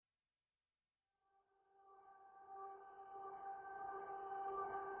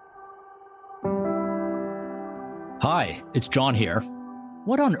Hi, it's John here.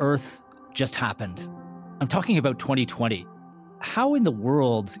 What on earth just happened? I'm talking about 2020. How in the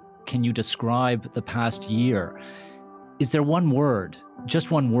world can you describe the past year? Is there one word,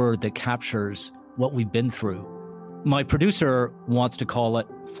 just one word that captures what we've been through? My producer wants to call it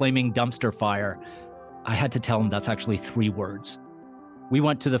flaming dumpster fire. I had to tell him that's actually 3 words. We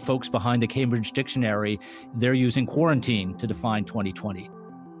went to the folks behind the Cambridge Dictionary. They're using quarantine to define 2020.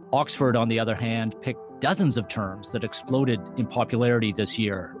 Oxford, on the other hand, picked dozens of terms that exploded in popularity this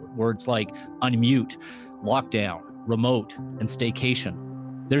year. Words like unmute, lockdown, remote, and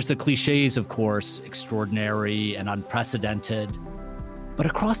staycation. There's the cliches, of course, extraordinary and unprecedented. But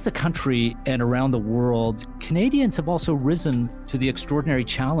across the country and around the world, Canadians have also risen to the extraordinary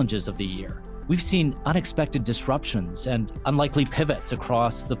challenges of the year. We've seen unexpected disruptions and unlikely pivots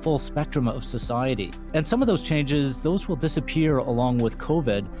across the full spectrum of society. And some of those changes, those will disappear along with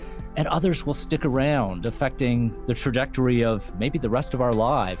COVID, and others will stick around, affecting the trajectory of maybe the rest of our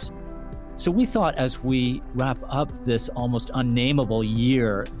lives. So we thought as we wrap up this almost unnameable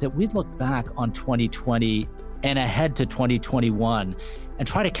year that we'd look back on 2020 and ahead to 2021 and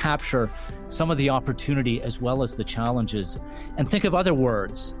try to capture some of the opportunity as well as the challenges, and think of other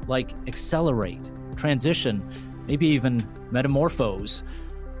words like accelerate, transition, maybe even metamorphose,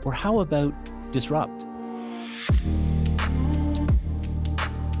 or how about disrupt?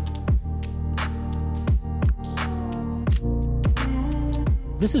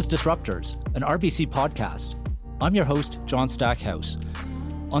 This is Disruptors, an RBC podcast. I'm your host, John Stackhouse.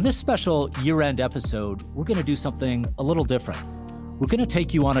 On this special year-end episode, we're going to do something a little different. We're going to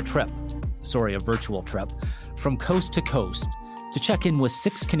take you on a virtual trip, from coast to coast to check in with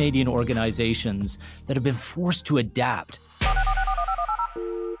 6 Canadian organizations that have been forced to adapt.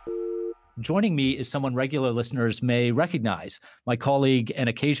 Joining me is someone regular listeners may recognize, my colleague and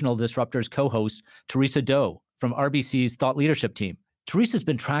occasional Disruptors co-host, Teresa Do from RBC's Thought Leadership team. Teresa's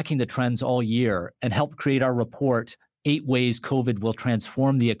been tracking the trends all year and helped create our report, 8 Ways COVID Will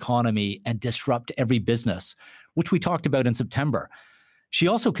Transform the Economy and Disrupt Every Business, which we talked about in September. She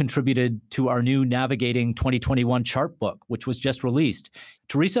also contributed to our new Navigating 2021 chart book, which was just released.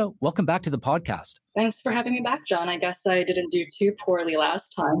 Teresa, welcome back to the podcast. Thanks for having me back, John. I guess I didn't do too poorly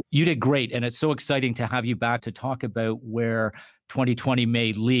last time. You did great, and it's so exciting to have you back to talk about where 2020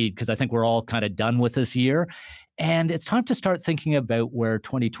 may lead, because I think we're all kind of done with this year. And it's time to start thinking about where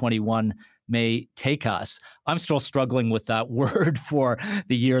 2021 may take us. I'm still struggling with that word for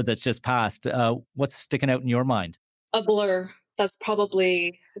the year that's just passed. What's sticking out in your mind? A blur. That's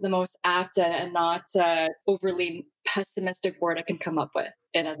probably the most apt and not overly pessimistic word I can come up with.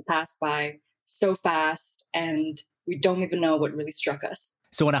 It has passed by so fast, and we don't even know what really struck us.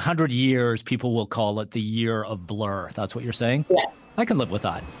 So in 100 years, people will call it the year of blur. That's what you're saying? Yeah. I can live with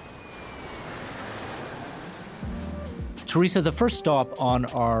that. Teresa, the first stop on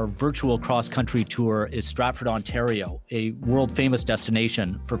our virtual cross-country tour is Stratford, Ontario, a world-famous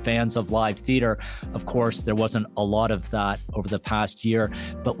destination for fans of live theatre. Of course, there wasn't a lot of that over the past year,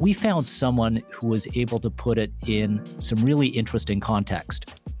 but we found someone who was able to put it in some really interesting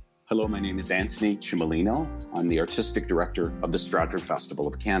context. Hello, my name is Anthony Cimolino. I'm the Artistic Director of the Stratford Festival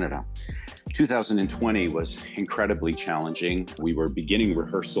of Canada. 2020 was incredibly challenging. We were beginning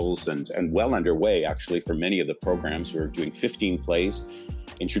rehearsals and well underway, actually, for many of the programs. We were doing 15 plays,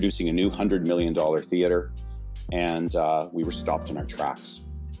 introducing a new $100 million theater, and we were stopped in our tracks.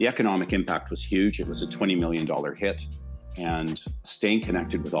 The economic impact was huge. It was a $20 million hit, and staying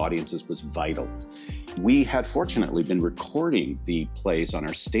connected with audiences was vital. We had fortunately been recording the plays on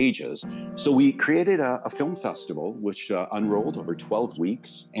our stages, so we created a film festival which unrolled over 12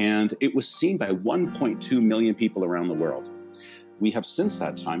 weeks, and it was seen by 1.2 million people around the world. We have since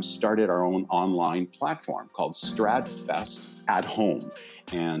that time started our own online platform called StradFest at Home,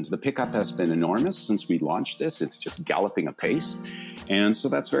 and the pickup has been enormous since we launched this. It's just galloping apace, and so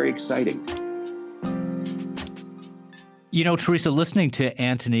that's very exciting. You know, Teresa, listening to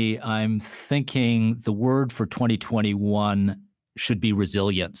Anthony, I'm thinking the word for 2021 should be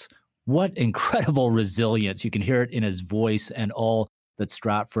resilience. What incredible resilience. You can hear it in his voice and all that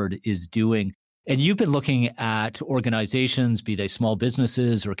Stratford is doing. And you've been looking at organizations, be they small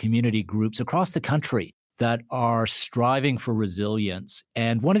businesses or community groups across the country, that are striving for resilience.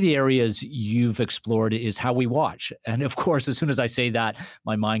 And one of the areas you've explored is how we watch. And of course, as soon as I say that,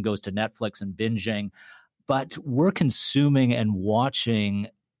 my mind goes to Netflix and binging. But we're consuming and watching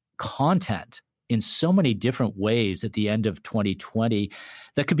content in so many different ways at the end of 2020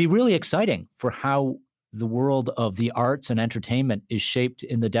 that could be really exciting for how the world of the arts and entertainment is shaped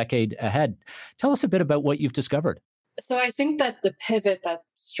in the decade ahead. Tell us a bit about what you've discovered. So I think that the pivot that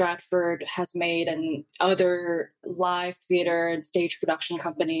Stratford has made and other live theater and stage production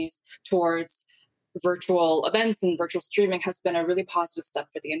companies towards virtual events and virtual streaming has been a really positive step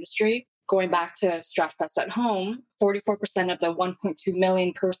for the industry. Going back to Stratfest at Home, 44% of the 1.2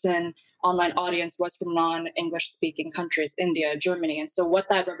 million person online audience was from non-English speaking countries, India, Germany. And so what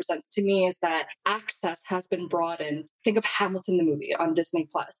that represents to me is that access has been broadened. Think of Hamilton the movie on Disney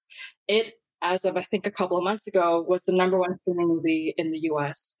Plus. It, as of I think a couple of months ago, was the number one streaming movie in the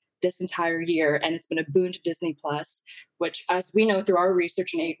US this entire year. And it's been a boon to Disney Plus, which, as we know through our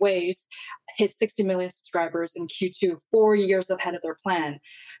research in 8ways, hit 60 million subscribers in Q2, 4 years ahead of their plan.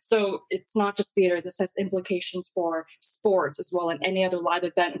 So it's not just theater. This has implications for sports as well and any other live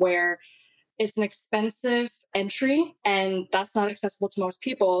event where it's an expensive entry and that's not accessible to most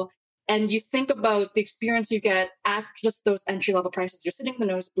people. And you think about the experience you get at just those entry level prices. You're sitting in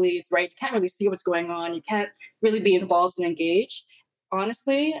the nosebleeds, right? You can't really see what's going on. You can't really be involved and engaged.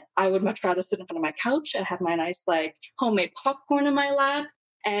 Honestly, I would much rather sit in front of my couch and have my nice homemade popcorn in my lap,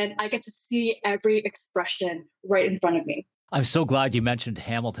 and I get to see every expression right in front of me. I'm so glad you mentioned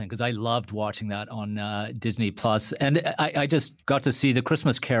Hamilton because I loved watching that on Disney Plus. And I just got to see the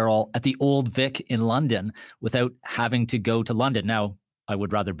Christmas Carol at the Old Vic in London without having to go to London. Now, I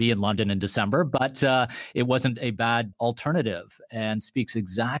would rather be in London in December, but it wasn't a bad alternative and speaks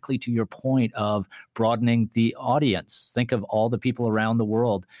exactly to your point of broadening the audience. Think of all the people around the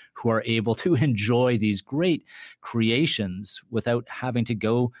world who are able to enjoy these great creations without having to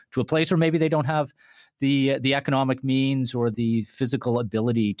go to a place where maybe they don't have the economic means or the physical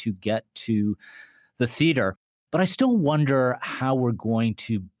ability to get to the theater. But I still wonder how we're going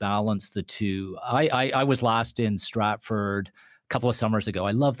to balance the two. I was last in Stratford couple of summers ago.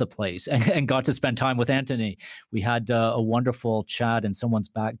 I love the place and got to spend time with Anthony. We had a wonderful chat in someone's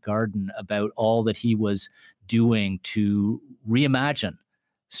back garden about all that he was doing to reimagine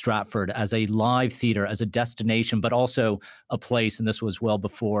Stratford as a live theater, as a destination, but also a place, and this was well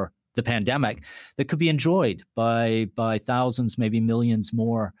before the pandemic, that could be enjoyed by thousands, maybe millions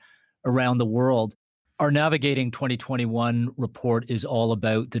more around the world. Our Navigating 2021 report is all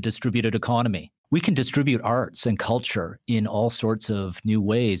about the distributed economy. We can distribute arts and culture in all sorts of new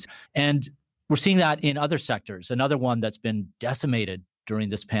ways. And we're seeing that in other sectors. Another one that's been decimated during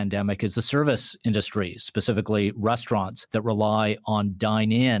this pandemic is the service industry, specifically restaurants that rely on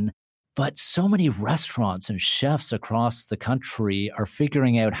dine-in. But so many restaurants and chefs across the country are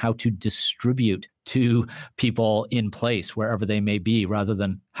figuring out how to distribute to people in place, wherever they may be, rather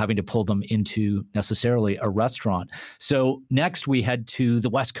than having to pull them into necessarily a restaurant. So next we head to the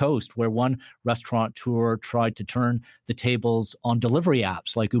West Coast, where one restaurateur tried to turn the tables on delivery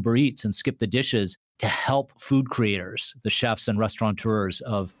apps like Uber Eats and Skip the Dishes to help food creators, the chefs and restaurateurs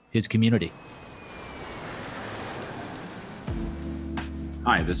of his community.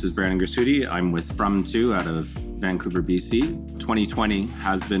 Hi, this is Brandon Grasutti. I'm with From2 out of Vancouver, BC. 2020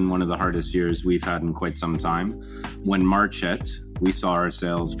 has been one of the hardest years we've had in quite some time. When March hit, we saw our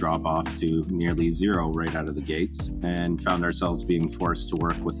sales drop off to nearly zero right out of the gates and found ourselves being forced to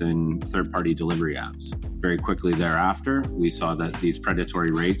work within third-party delivery apps. Very quickly thereafter, we saw that these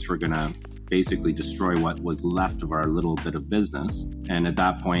predatory rates were going to basically destroy what was left of our little bit of business. And at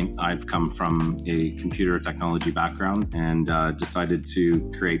that point, I've come from a computer technology background and decided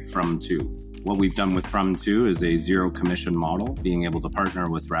to create From2. What we've done with From2 is a zero commission model, being able to partner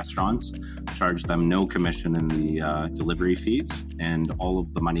with restaurants, charge them no commission in the delivery fees, and all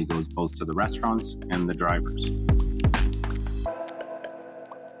of the money goes both to the restaurants and the drivers.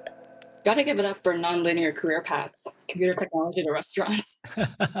 Gotta give it up for nonlinear career paths, computer technology to restaurants.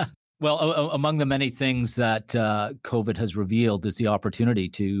 Well, among the many things that COVID has revealed is the opportunity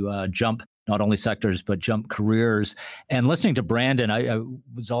to jump not only sectors, but jump careers. And listening to Brandon, I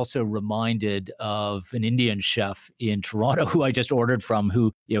was also reminded of an Indian chef in Toronto who I just ordered from,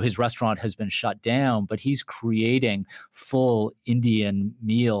 who, his restaurant has been shut down, but he's creating full Indian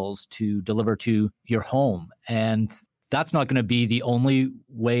meals to deliver to your home. And that's not going to be the only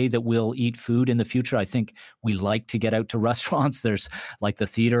way that we'll eat food in the future. I think we like to get out to restaurants. There's like the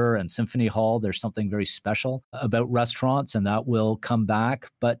theater and symphony hall. There's something very special about restaurants, and that will come back.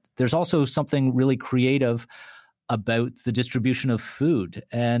 But there's also something really creative about the distribution of food.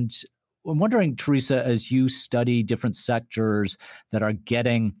 And I'm wondering, Teresa, as you study different sectors that are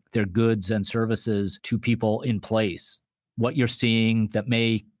getting their goods and services to people in place, what you're seeing that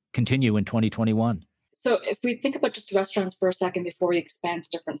may continue in 2021. So if we think about just restaurants for a second before we expand to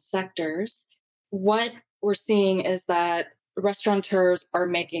different sectors, what we're seeing is that restaurateurs are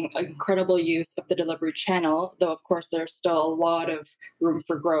making incredible use of the delivery channel, though, of course, there's still a lot of room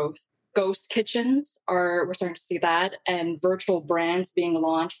for growth. ghost kitchens we're starting to see that, and virtual brands being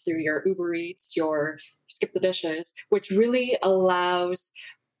launched through your Uber Eats, your Skip the Dishes, which really allows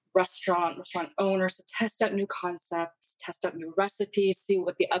restaurant owners to test out new concepts, test out new recipes, see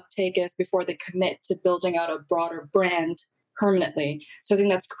what the uptake is before they commit to building out a broader brand permanently. So I think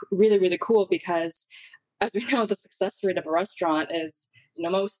that's really, really cool, because as we know, the success rate of a restaurant is,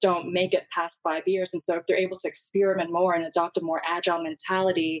 most don't make it past 5 years. And so if they're able to experiment more and adopt a more agile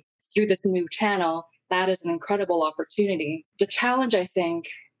mentality through this new channel, that is an incredible opportunity. The challenge, I think,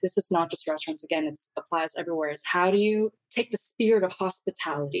 this is not just restaurants, again, it applies everywhere, is how do you take the spirit of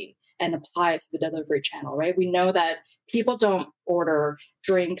hospitality and apply it to the delivery channel, right? We know that people don't order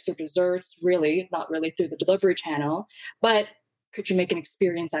drinks or desserts, not really through the delivery channel, but could you make an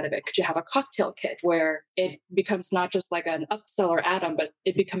experience out of it? Could you have a cocktail kit where it becomes not just like an upsell or add-on, but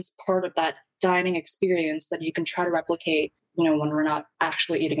it becomes part of that dining experience that you can try to replicate, when we're not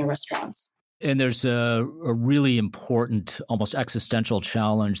actually eating in restaurants? And there's a really important, almost existential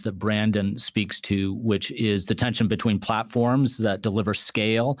challenge that Brandon speaks to, which is the tension between platforms that deliver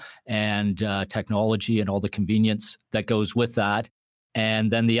scale and technology and all the convenience that goes with that, and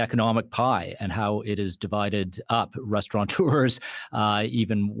then the economic pie and how it is divided up. Restaurateurs,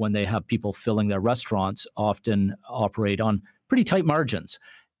 even when they have people filling their restaurants, often operate on pretty tight margins.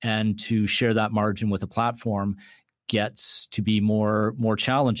 And to share that margin with a platform gets to be more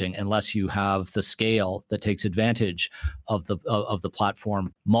challenging unless you have the scale that takes advantage of the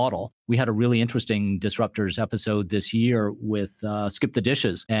platform model. We had a really interesting Disruptors episode this year with Skip the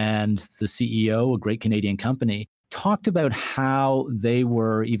Dishes, and the CEO, a great Canadian company, talked about how they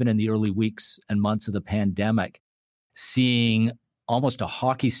were, even in the early weeks and months of the pandemic, seeing almost a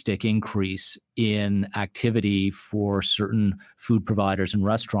hockey stick increase in activity for certain food providers and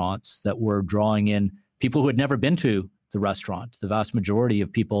restaurants that were drawing in people who had never been to the restaurant. The vast majority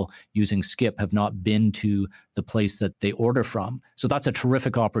of people using Skip have not been to the place that they order from. So that's a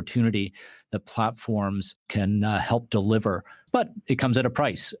terrific opportunity that platforms can help deliver. But it comes at a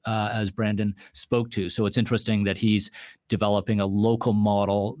price, as Brandon spoke to. So it's interesting that he's developing a local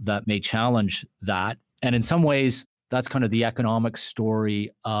model that may challenge that. And in some ways, that's kind of the economic story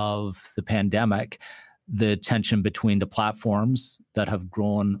of the pandemic. The tension between the platforms that have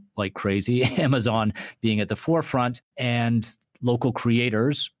grown like crazy, Amazon being at the forefront, and local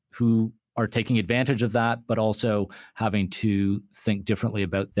creators who are taking advantage of that, but also having to think differently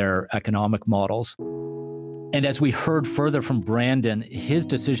about their economic models. And as we heard further from Brandon, his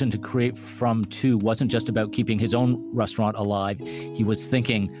decision to create From To wasn't just about keeping his own restaurant alive. He was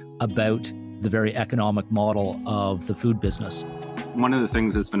thinking about the very economic model of the food business. One of the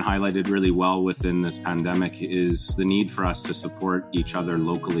things that's been highlighted really well within this pandemic is the need for us to support each other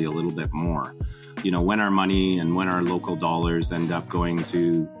locally a little bit more. When our money and when our local dollars end up going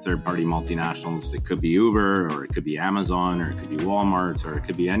to third-party multinationals, it could be Uber, or it could be Amazon, or it could be Walmart, or it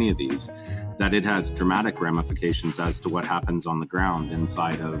could be any of these, that it has dramatic ramifications as to what happens on the ground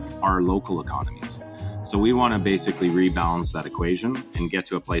inside of our local economies. So we want to basically rebalance that equation and get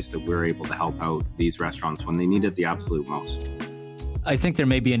to a place that we're able to help out these restaurants when they need it the absolute most. I think there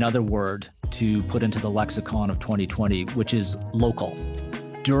may be another word to put into the lexicon of 2020, which is local.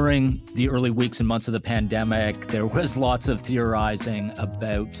 During the early weeks and months of the pandemic, there was lots of theorizing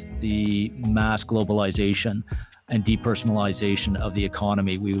about the mass globalization and depersonalization of the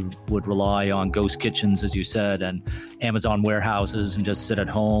economy. We would rely on ghost kitchens, as you said, and Amazon warehouses, and just sit at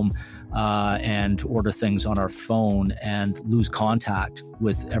home and order things on our phone and lose contact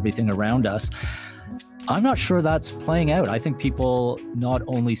with everything around us. I'm not sure that's playing out. I think people not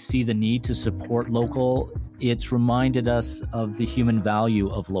only see the need to support local, it's reminded us of the human value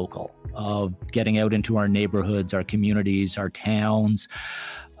of local, of getting out into our neighborhoods, our communities, our towns,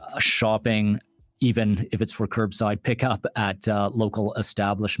 shopping, even if it's for curbside pickup at local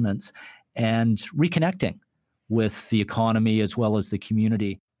establishments, and reconnecting with the economy as well as the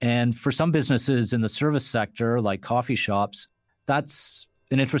community. And for some businesses in the service sector, like coffee shops, that's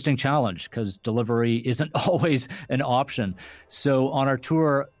an interesting challenge because delivery isn't always an option. So on our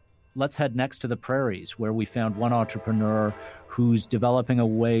tour, let's head next to the prairies, where we found one entrepreneur who's developing a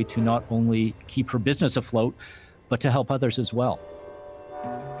way to not only keep her business afloat, but to help others as well.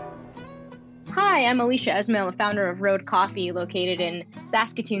 Hi, I'm Alicia Esmail, the founder of Road Coffee, located in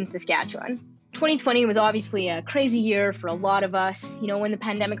Saskatoon, Saskatchewan. 2020 was obviously a crazy year for a lot of us. When the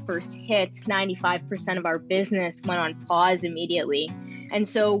pandemic first hit, 95% of our business went on pause immediately. And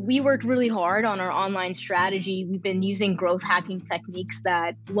so we worked really hard on our online strategy. We've been using growth hacking techniques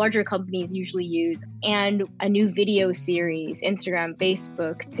that larger companies usually use, and a new video series, Instagram,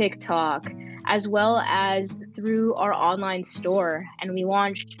 Facebook, TikTok, as well as through our online store. And we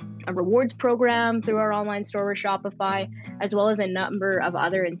launched a rewards program through our online store with Shopify, as well as a number of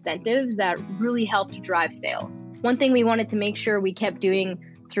other incentives that really helped drive sales. One thing we wanted to make sure we kept doing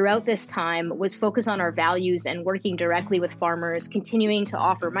throughout this time was focus on our values and working directly with farmers, continuing to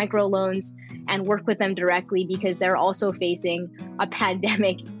offer microloans and work with them directly because they're also facing a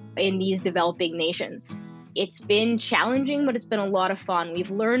pandemic in these developing nations. It's been challenging, but it's been a lot of fun.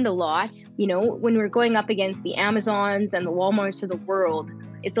 We've learned a lot. You know, when we're going up against the Amazons and the Walmarts of the world,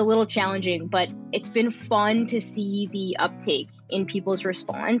 it's a little challenging, but it's been fun to see the uptake in people's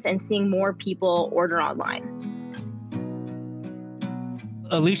response and seeing more people order online.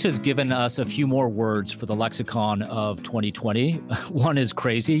 Alicia's given us a few more words for the lexicon of 2020. One is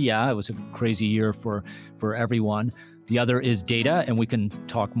crazy. Yeah, it was a crazy year for everyone. The other is data, and we can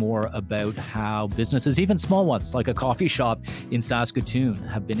talk more about how businesses, even small ones like a coffee shop in Saskatoon,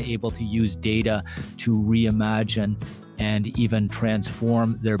 have been able to use data to reimagine and even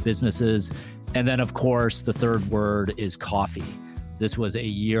transform their businesses. And then, of course, the third word is coffee. This was a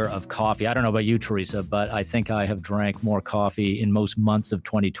year of coffee. I don't know about you, Teresa, but I think I have drank more coffee in most months of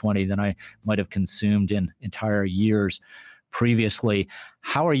 2020 than I might have consumed in entire years previously.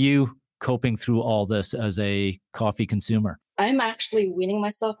 How are you coping through all this as a coffee consumer? I'm actually weaning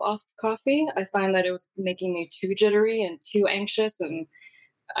myself off coffee. I find that it was making me too jittery and too anxious, and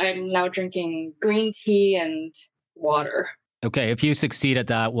I'm now drinking green tea and water. Okay, if you succeed at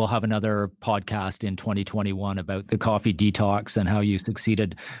that, we'll have another podcast in 2021 about the coffee detox and how you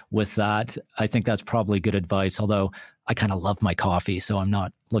succeeded with that. I think that's probably good advice, although I kind of love my coffee, so I'm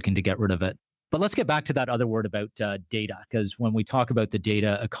not looking to get rid of it. But let's get back to that other word about data, because when we talk about the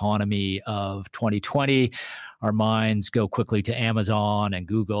data economy of 2020, our minds go quickly to Amazon and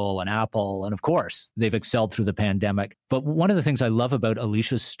Google and Apple. And of course, they've excelled through the pandemic. But one of the things I love about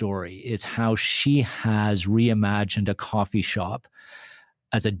Alicia's story is how she has reimagined a coffee shop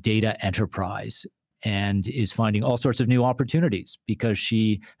as a data enterprise and is finding all sorts of new opportunities because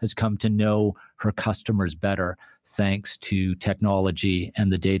she has come to know her customers better thanks to technology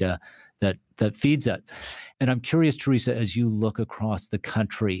and the data that feeds it. And I'm curious, Teresa, as you look across the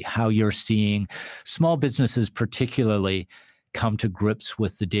country, how you're seeing small businesses particularly come to grips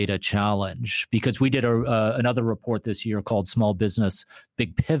with the data challenge. Because we did another report this year called Small Business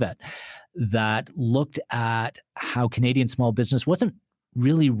Big Pivot that looked at how Canadian small business wasn't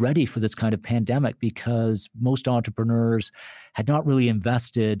really ready for this kind of pandemic because most entrepreneurs had not really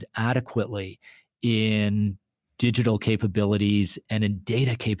invested adequately in digital capabilities and in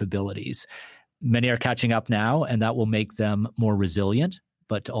data capabilities. Many are catching up now, and that will make them more resilient,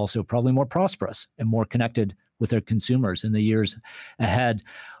 but also probably more prosperous and more connected with their consumers in the years ahead.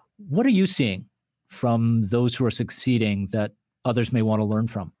 What are you seeing from those who are succeeding that others may want to learn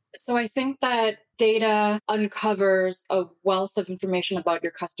from? So I think that data uncovers a wealth of information about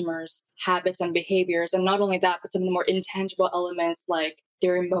your customers' habits and behaviors. And not only that, but some of the more intangible elements like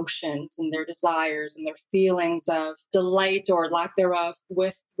their emotions and their desires and their feelings of delight or lack thereof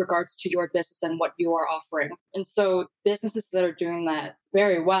with regards to your business and what you are offering. And so businesses that are doing that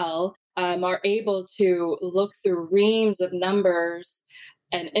very well are able to look through reams of numbers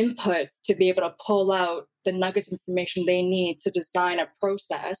and inputs to be able to pull out the nuggets of information they need to design a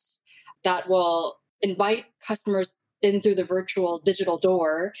process that will invite customers in through the virtual digital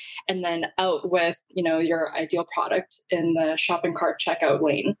door and then out with, your ideal product in the shopping cart checkout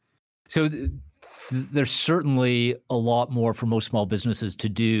lane. So there's certainly a lot more for most small businesses to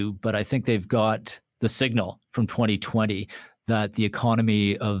do, but I think they've got the signal from 2020 that the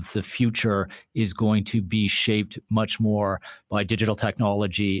economy of the future is going to be shaped much more by digital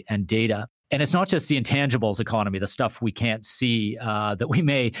technology and data. And it's not just the intangibles economy, the stuff we can't see that we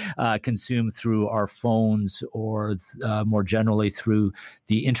may consume through our phones or more generally through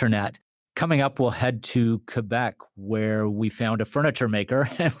the internet. Coming up, we'll head to Quebec, where we found a furniture maker.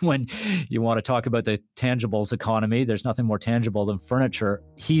 And when you want to talk about the tangibles economy, there's nothing more tangible than furniture.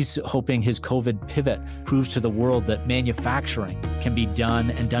 He's hoping his COVID pivot proves to the world that manufacturing can be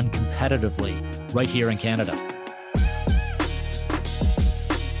done and done competitively right here in Canada.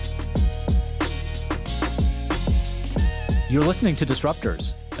 You're listening to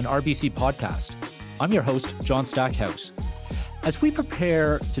Disruptors, an RBC podcast. I'm your host, John Stackhouse. As we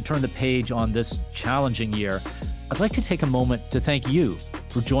prepare to turn the page on this challenging year, I'd like to take a moment to thank you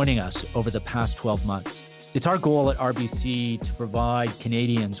for joining us over the past 12 months. It's our goal at RBC to provide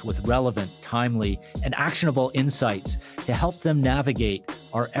Canadians with relevant, timely, and actionable insights to help them navigate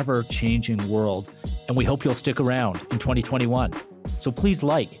our ever-changing world. And we hope you'll stick around in 2021. So please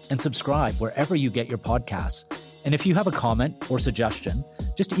like and subscribe wherever you get your podcasts. And if you have a comment or suggestion,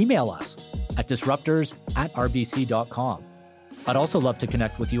 just email us at disruptors@rbc.com. I'd also love to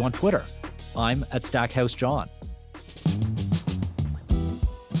connect with you on Twitter. I'm at StackHouseJohn.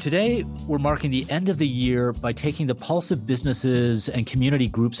 Today, we're marking the end of the year by taking the pulse of businesses and community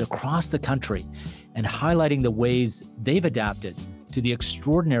groups across the country and highlighting the ways they've adapted to the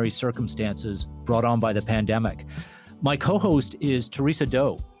extraordinary circumstances brought on by the pandemic. My co-host is Teresa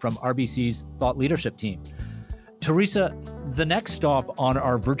Do from RBC's Thought Leadership team. Teresa, the next stop on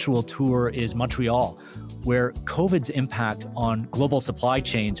our virtual tour is Montreal, where COVID's impact on global supply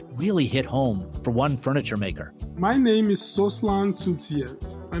chains really hit home for one furniture maker. My name is Soslan Tsutiev.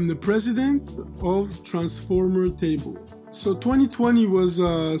 I'm the president of Transformer Table. So 2020 was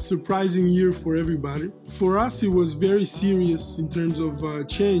a surprising year for everybody. For us, it was very serious in terms of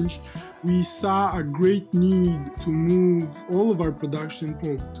change. We saw a great need to move all of our production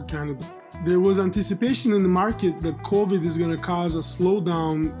home to Canada. There was anticipation in the market that COVID is going to cause a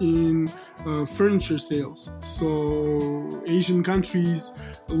slowdown in furniture sales. So Asian countries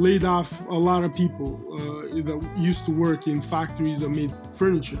laid off a lot of people that used to work in factories that made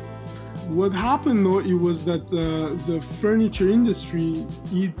furniture. What happened though, it was that the furniture industry,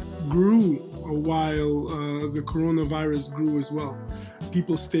 it grew while the coronavirus grew as well.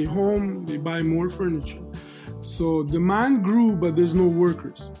 People stay home, they buy more furniture. So demand grew, but there's no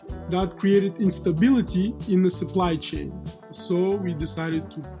workers. That created instability in the supply chain. So we decided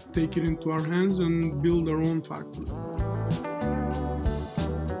to take it into our hands and build our own factory.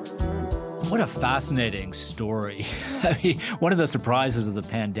 What a fascinating story. I mean, one of the surprises of the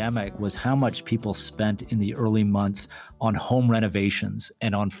pandemic was how much people spent in the early months on home renovations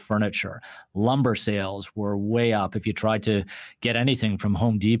and on furniture. Lumber sales were way up. If you tried to get anything from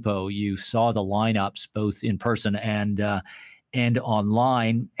Home Depot, you saw the lineups both in person and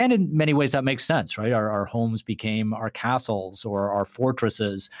online. And in many ways, that makes sense, right? Our homes became our castles or our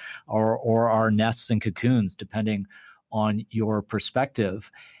fortresses or our nests and cocoons, depending on your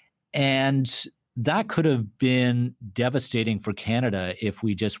perspective. And that could have been devastating for Canada if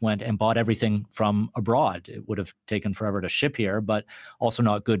we just went and bought everything from abroad. It would have taken forever to ship here, but also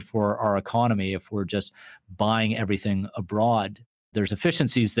not good for our economy if we're just buying everything abroad. There's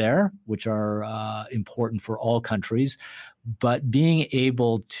efficiencies there, which are important for all countries, but being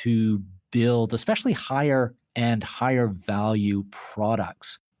able to build especially higher and higher value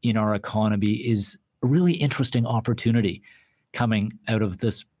products in our economy is a really interesting opportunity coming out of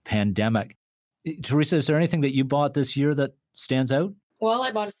this pandemic. Teresa, is there anything that you bought this year that stands out? Well,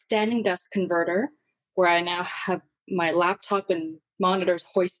 I bought a standing desk converter where I now have my laptop and monitors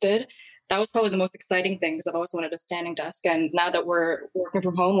hoisted. That was probably the most exciting thing because I've always wanted a standing desk. And now that we're working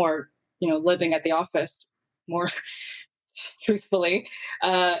from home or, living at the office more truthfully,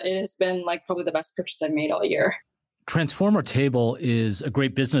 it has been like probably the best purchase I've made all year. Transformer Table is a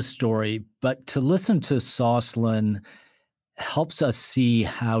great business story, but to listen to Soslan helps us see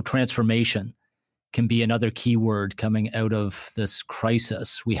how transformation can be another keyword coming out of this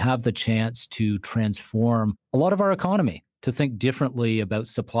crisis. We have the chance to transform a lot of our economy, to think differently about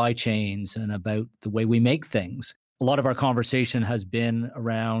supply chains and about the way we make things. A lot of our conversation has been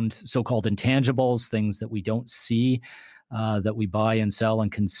around so-called intangibles, things that we don't see, that we buy and sell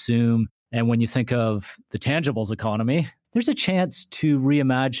and consume. And when you think of the tangibles economy, there's a chance to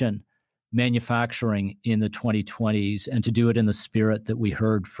reimagine manufacturing in the 2020s and to do it in the spirit that we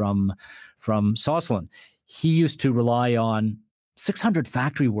heard from Soslan. He used to rely on 600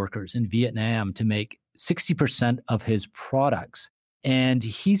 factory workers in Vietnam to make 60% of his products. And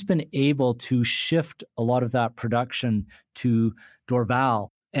he's been able to shift a lot of that production to Dorval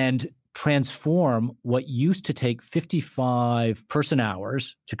and transform what used to take 55 person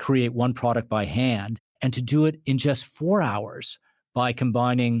hours to create one product by hand and to do it in just 4 hours by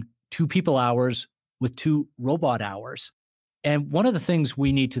combining 2 people hours with 2 robot hours. And one of the things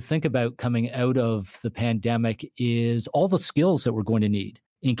we need to think about coming out of the pandemic is all the skills that we're going to need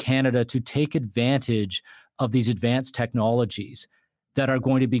in Canada to take advantage of these advanced technologies that are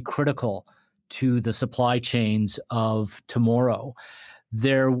going to be critical to the supply chains of tomorrow.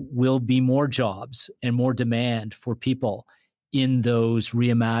 There will be more jobs and more demand for people in those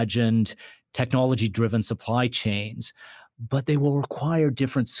reimagined technology-driven supply chains, but they will require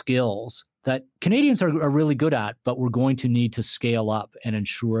different skills that Canadians are really good at, but we're going to need to scale up and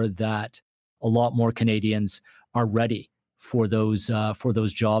ensure that a lot more Canadians are ready for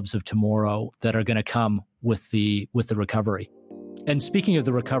those jobs of tomorrow that are going to come with the recovery. And speaking of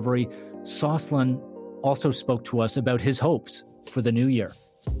the recovery, Soslan also spoke to us about his hopes for the new year.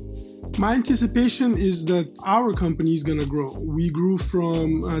 My anticipation is that our company is going to grow. We grew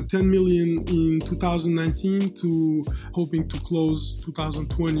from 10 million in 2019 to hoping to close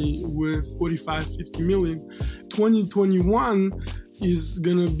 2020 with 45, 50 million. 2021 is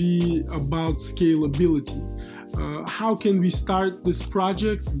going to be about scalability. How can we start this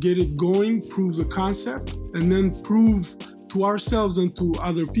project, get it going, prove the concept, and then prove to ourselves and to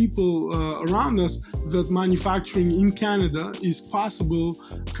other people around us that manufacturing in Canada is possible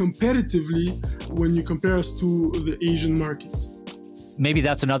competitively when you compare us to the Asian markets. Maybe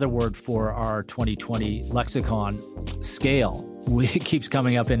that's another word for our 2020 lexicon, scale. It keeps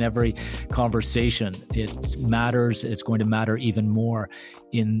coming up in every conversation. It matters. It's going to matter even more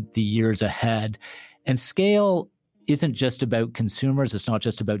in the years ahead. And scale isn't just about consumers. It's not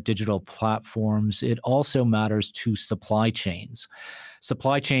just about digital platforms. It also matters to supply chains.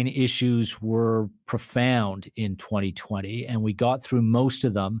 Supply chain issues were profound in 2020, and we got through most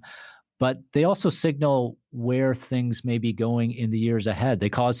of them, but they also signal where things may be going in the years ahead. They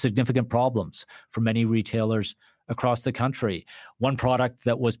cause significant problems for many retailers across the country. One product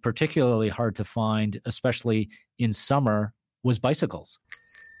that was particularly hard to find, especially in summer, was bicycles.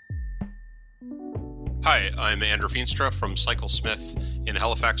 Hi, I'm Andrew Feenstra from CycleSmith in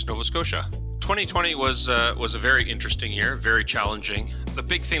Halifax, Nova Scotia. 2020 was a very interesting year, very challenging. The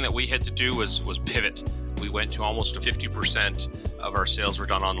big thing that we had to do was pivot. We went to almost 50% of our sales were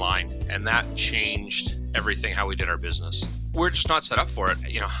done online, and that changed everything how we did our business. We're just not set up for it.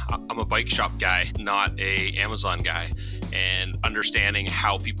 You know, I'm a bike shop guy, not a Amazon guy, and understanding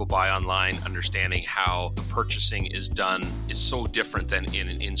how people buy online, understanding how the purchasing is done is so different than in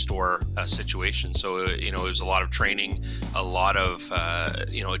an in-store situation. So, it was a lot of training, a lot of,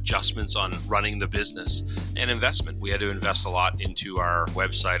 adjustments on running the business and investment. We had to invest a lot into our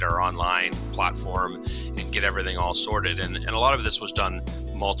website, our online platform, and get everything all sorted. And a lot of this was done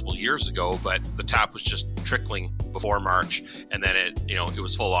multiple years ago, but the tap was just trickling before March, and then it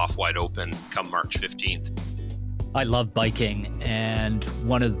was full off wide open come March 15th. I love biking, and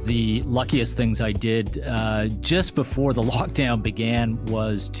one of the luckiest things I did just before the lockdown began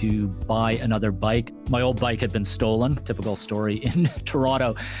was to buy another bike. My old bike had been stolen, typical story in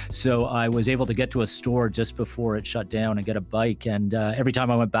Toronto, so I was able to get to a store just before it shut down and get a bike. And every time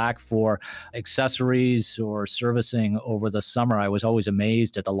I went back for accessories or servicing over the summer, I was always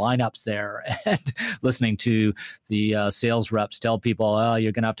amazed at the lineups there and listening to the sales reps tell people, "Oh,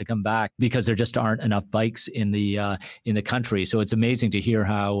 you're going to have to come back because there just aren't enough bikes in the country." So it's amazing to hear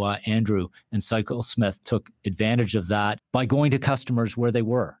how Andrew and CycleSmith took advantage of that by going to customers where they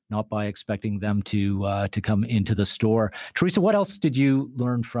were, not by expecting them to come into the store. Teresa, what else did you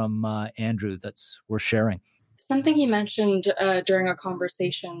learn from Andrew that's worth sharing? Something he mentioned during our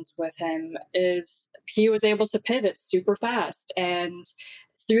conversations with him is he was able to pivot super fast, and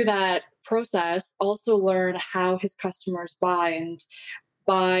through that process also learn how his customers buy. And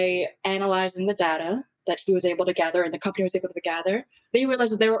by analyzing the data that he was able to gather and the company was able to gather, they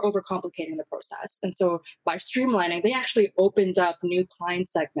realized that they were overcomplicating the process. And so by streamlining, they actually opened up new client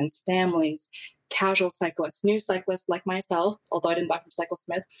segments, families, casual cyclists, new cyclists like myself, although I didn't buy from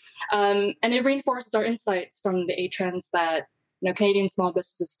CycleSmith. And it reinforces our insights from the 8 trends that Canadian small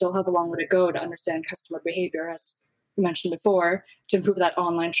businesses still have a long way to go to understand customer behavior, as you mentioned before, to improve that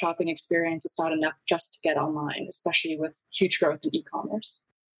online shopping experience. It's not enough just to get online, especially with huge growth in e-commerce.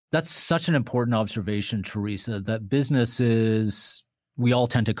 That's such an important observation, Teresa, that businesses, we all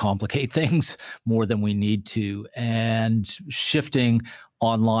tend to complicate things more than we need to. And shifting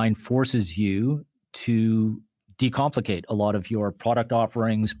online forces you to decomplicate a lot of your product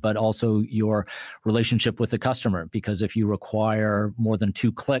offerings, but also your relationship with the customer. Because if you require more than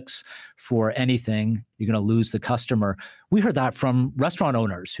 2 clicks for anything, you're going to lose the customer. We heard that from restaurant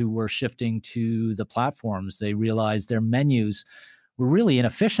owners who were shifting to the platforms. They realized their menus were really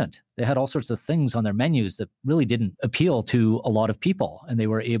inefficient. They had all sorts of things on their menus that really didn't appeal to a lot of people. And they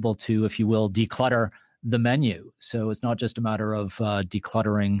were able to, if you will, declutter the menu. So it's not just a matter of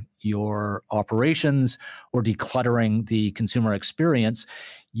decluttering your operations or decluttering the consumer experience.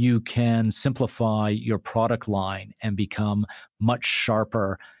 You can simplify your product line and become much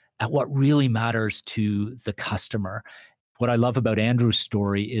sharper at what really matters to the customer. What I love about Andrew's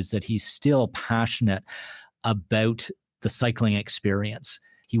story is that he's still passionate about the cycling experience.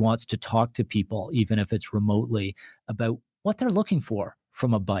 He wants to talk to people, even if it's remotely, about what they're looking for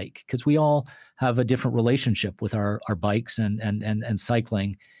from a bike, because we all have a different relationship with our bikes and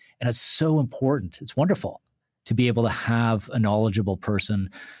cycling. And it's so important. It's wonderful to be able to have a knowledgeable person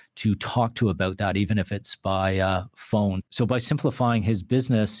to talk to about that, even if it's by phone. So by simplifying his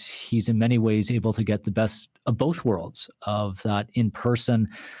business, he's in many ways able to get the best of both worlds, of that in-person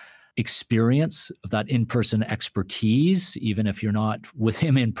experience, of that in-person expertise, even if you're not with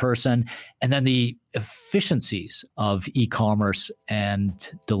him in person, and then the efficiencies of e-commerce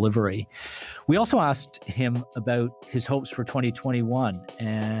and delivery. We also asked him about his hopes for 2021,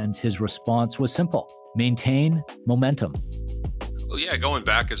 and his response was simple: maintain momentum. Well, yeah, going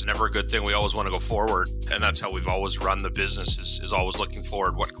back is never a good thing. We always want to go forward, and that's how we've always run the business, is always looking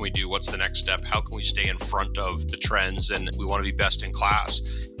forward. What can we do? What's the next step? How can we stay in front of the trends? And we want to be best in class.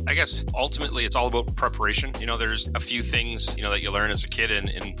 I guess ultimately it's all about preparation. There's a few things, that you learn as a kid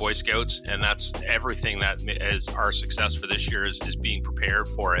in Boy Scouts, and that's everything that is our success for this year is being prepared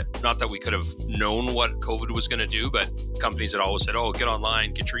for it. Not that we could have known what COVID was going to do, but companies had always said, oh, get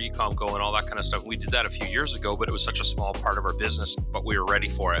online, get your e-com going, all that kind of stuff. We did that a few years ago, but it was such a small part of our business, but we were ready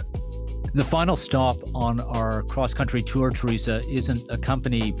for it. The final stop on our cross-country tour, Teresa, isn't a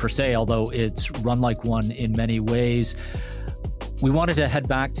company per se, although it's run like one in many ways. We wanted to head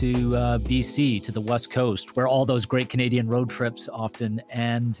back to BC, to the West Coast, where all those great Canadian road trips often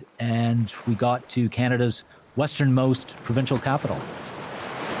end, and we got to Canada's westernmost provincial capital.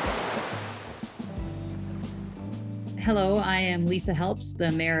 Hello, I am Lisa Helps,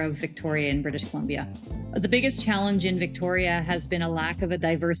 the Mayor of Victoria in British Columbia. The biggest challenge in Victoria has been a lack of a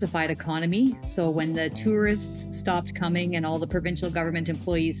diversified economy. So when the tourists stopped coming and all the provincial government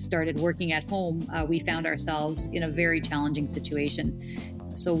employees started working at home, we found ourselves in a very challenging situation.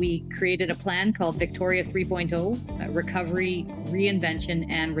 So we created a plan called Victoria 3.0, Recovery, Reinvention,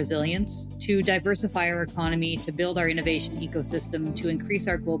 and Resilience, to diversify our economy, to build our innovation ecosystem, to increase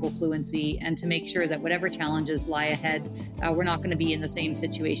our global fluency, and to make sure that whatever challenges lie ahead, we're not going to be in the same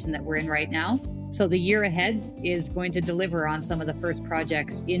situation that we're in right now. So the year ahead is going to deliver on some of the first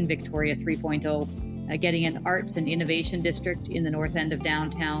projects in Victoria 3.0, getting an arts and innovation district in the north end of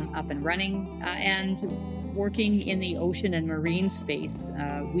downtown up and running, and working in the ocean and marine space.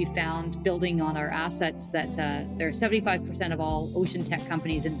 We found, building on our assets, that there are 75% of all ocean tech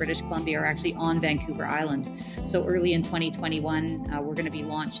companies in British Columbia are actually on Vancouver Island. So early in 2021, we're going to be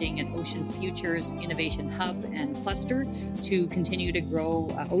launching an Ocean Futures Innovation Hub and Cluster to continue to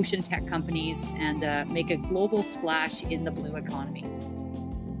grow ocean tech companies and make a global splash in the blue economy.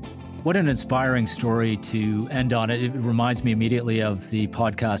 What an inspiring story to end on. It reminds me immediately of the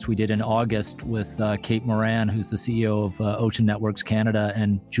podcast we did in August with Kate Moran, who's the CEO of Ocean Networks Canada,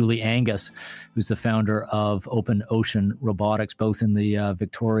 and Julie Angus, who's the founder of Open Ocean Robotics, both in the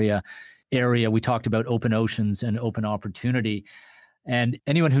Victoria area. We talked about open oceans and open opportunity. And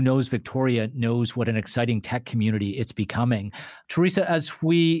anyone who knows Victoria knows what an exciting tech community it's becoming. Teresa, as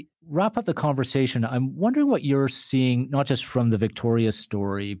we wrap up the conversation, I'm wondering what you're seeing, not just from the Victoria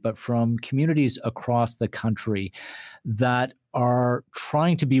story, but from communities across the country that are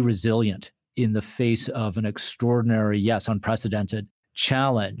trying to be resilient in the face of an extraordinary, yes, unprecedented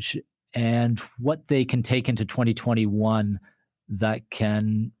challenge, and what they can take into 2021 that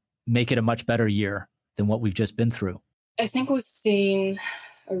can make it a much better year than what we've just been through. I think we've seen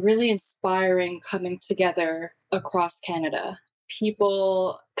a really inspiring coming together across Canada.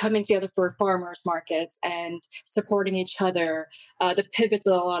 People coming together for farmers markets and supporting each other, the pivots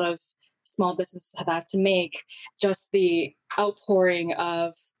that a lot of small businesses have had to make, just the outpouring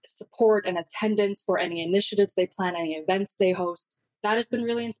of support and attendance for any initiatives they plan, any events they host. That has been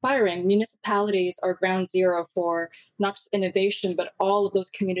really inspiring. Municipalities are ground zero for not just innovation, but all of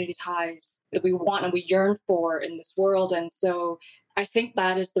those community ties that we want and we yearn for in this world. And so I think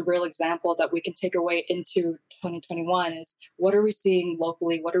that is the real example that we can take away into 2021 is what are we seeing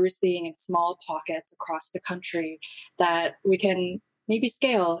locally? What are we seeing in small pockets across the country that we can maybe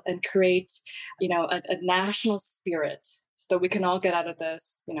scale and create, a national spirit so we can all get out of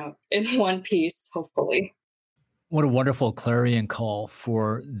this, in one piece, hopefully. What a wonderful clarion call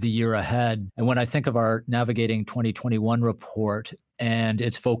for the year ahead. And when I think of our Navigating 2021 report and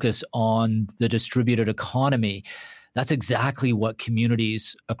its focus on the distributed economy, that's exactly what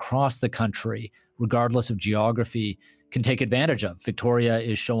communities across the country, regardless of geography, can take advantage of. Victoria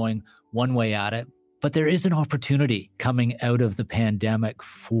is showing one way at it, but there is an opportunity coming out of the pandemic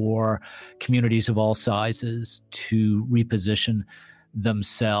for communities of all sizes to reposition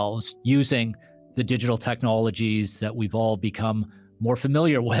themselves using the digital technologies that we've all become more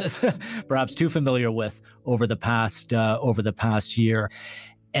familiar with, perhaps too familiar with over the past year,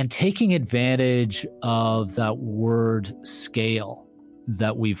 and taking advantage of that word scale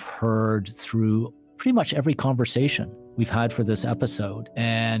that we've heard through pretty much every conversation we've had for this episode,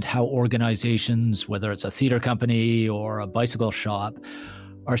 and how organizations, whether it's a theater company or a bicycle shop,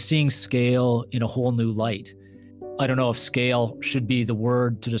 are seeing scale in a whole new light. I don't know if scale should be the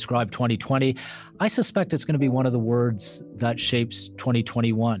word to describe 2020. I suspect it's going to be one of the words that shapes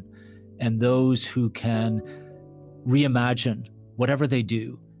 2021. and those who can reimagine whatever they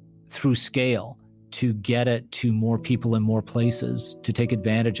do through scale to get it to more people in more places, to take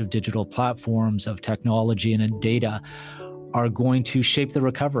advantage of digital platforms, of technology and data, are going to shape the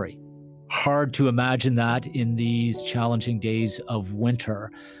recovery. Hard to imagine that in these challenging days of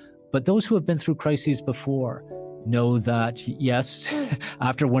winter. But those who have been through crises before know that, yes,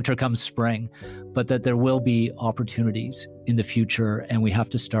 after winter comes spring, but that there will be opportunities in the future, and we have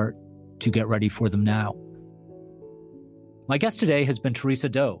to start to get ready for them now. My guest today has been Teresa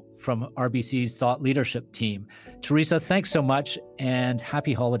Do from RBC's Thought Leadership team. Teresa, thanks so much, and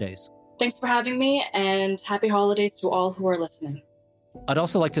happy holidays. Thanks for having me, and happy holidays to all who are listening. I'd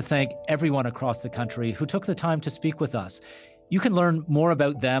also like to thank everyone across the country who took the time to speak with us. You can learn more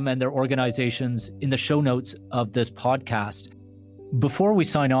about them and their organizations in the show notes of this podcast. Before we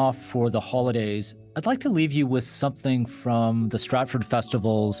sign off for the holidays, I'd like to leave you with something from the Stratford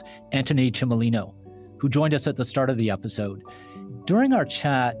Festival's Anthony Cimolino, who joined us at the start of the episode. During our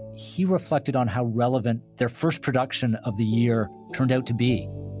chat, he reflected on how relevant their first production of the year turned out to be.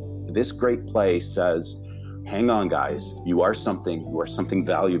 This great play says, hang on, guys, you are something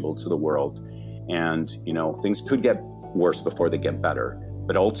valuable to the world. And, things could get worse before they get better.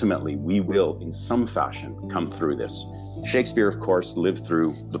 But ultimately, we will, in some fashion, come through this. Shakespeare, of course, lived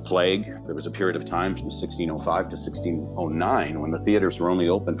through the plague. There was a period of time from 1605 to 1609 when the theaters were only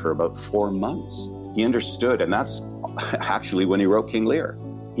open for about 4 months. He understood, and that's actually when he wrote King Lear.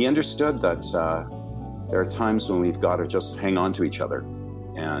 He understood that there are times when we've got to just hang on to each other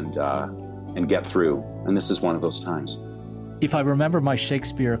and get through. And this is one of those times. If I remember my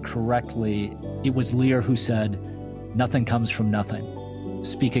Shakespeare correctly, it was Lear who said, "Nothing comes from nothing.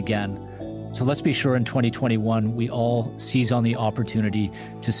 Speak again." So let's be sure in 2021, we all seize on the opportunity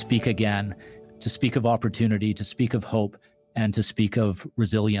to speak again, to speak of opportunity, to speak of hope, and to speak of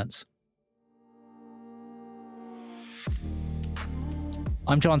resilience.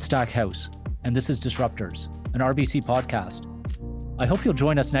 I'm John Stackhouse, and this is Disruptors, an RBC podcast. I hope you'll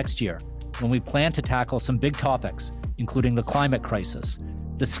join us next year when we plan to tackle some big topics, including the climate crisis,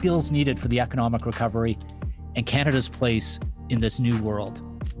 the skills needed for the economic recovery, and Canada's place in this new world.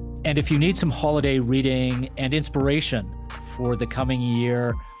 And if you need some holiday reading and inspiration for the coming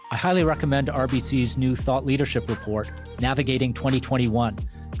year, I highly recommend RBC's new Thought Leadership Report, Navigating 2021,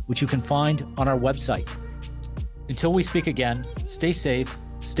 which you can find on our website. Until we speak again, stay safe,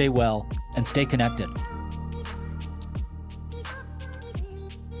 stay well, and stay connected.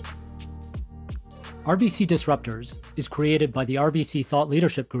 RBC Disruptors is created by the RBC Thought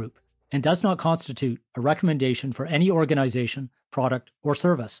Leadership Group and does not constitute a recommendation for any organization, product, or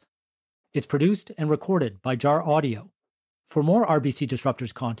service. It's produced and recorded by Jar Audio. For more RBC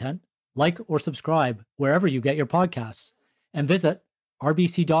Disruptors content, like or subscribe wherever you get your podcasts, and visit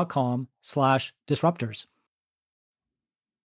rbc.com/disruptors.